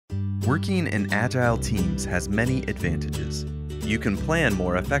Working in agile teams has many advantages. You can plan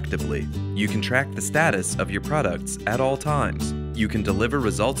more effectively. You can track the status of your products at all times. You can deliver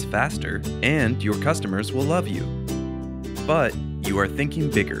results faster, and your customers will love you. But you are thinking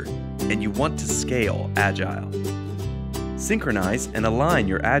bigger, and you want to scale Agile. Synchronize and align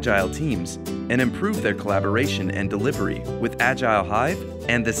your Agile teams and improve their collaboration and delivery with Agile Hive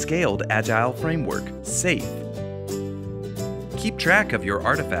and the Scaled Agile Framework, SAFe. Keep track of your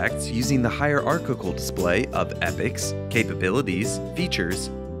artifacts using the hierarchical display of epics, capabilities,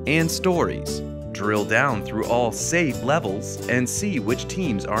 features, and stories. Drill down through all SAFe levels and see which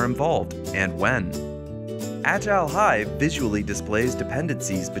teams are involved and when. Agile Hive visually displays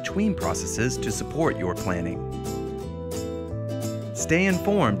dependencies between processes to support your planning. Stay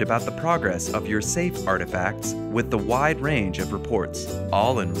informed about the progress of your SAFe artifacts with the wide range of reports,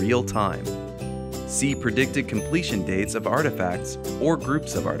 all in real time. See predicted completion dates of artifacts or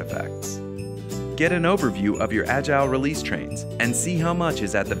groups of artifacts. Get an overview of your Agile release trains and see how much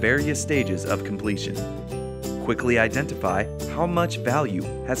is at the various stages of completion. Quickly identify how much value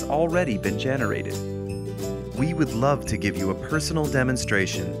has already been generated. We would love to give you a personal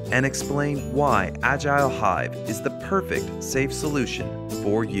demonstration and explain why Agile Hive is the perfect SAFe solution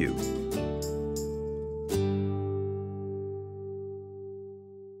for you.